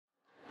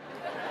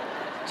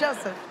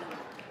Joseph,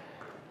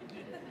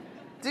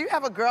 do you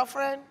have a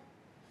girlfriend?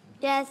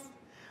 Yes.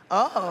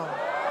 Oh.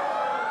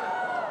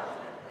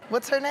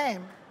 What's her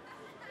name?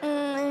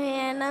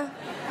 Hannah.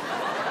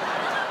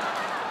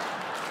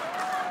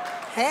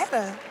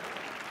 Hannah?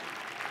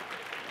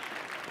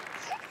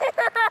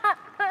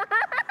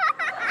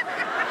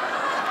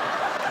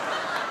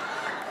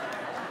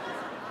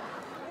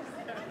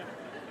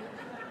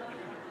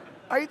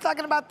 Are you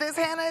talking about this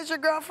Hannah as your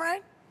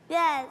girlfriend?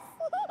 Yes.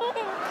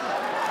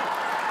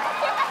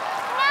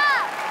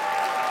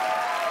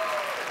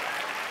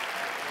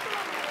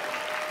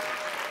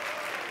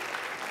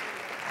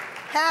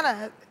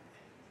 Hannah,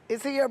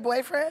 is he your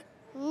boyfriend?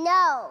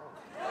 No.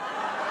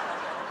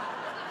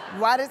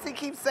 Why does he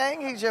keep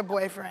saying he's your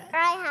boyfriend?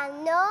 I have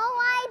no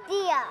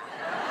idea.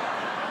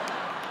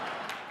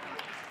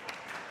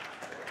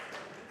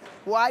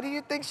 Why do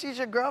you think she's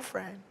your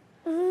girlfriend?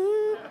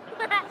 You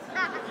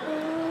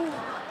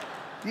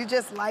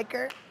just like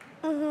her?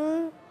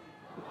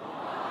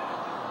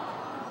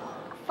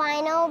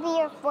 Fine, I'll be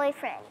your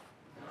boyfriend.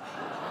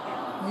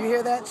 You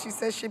hear that? She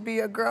says she'd be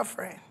your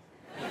girlfriend.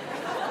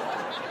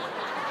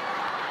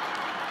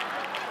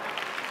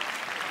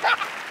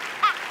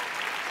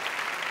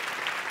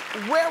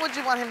 Where would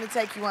you want him to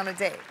take you on a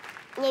date?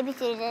 Maybe to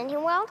Disney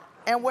World?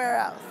 And where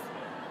else?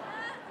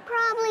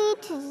 Probably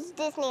to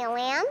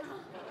Disneyland.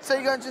 So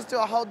you're gonna just do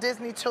a whole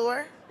Disney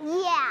tour?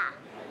 Yeah.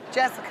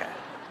 Jessica,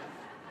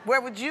 where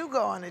would you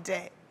go on a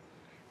date?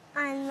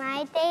 On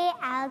my day,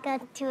 I'll go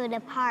to the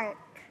park.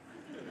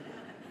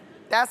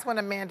 That's when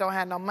a man don't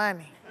have no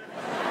money.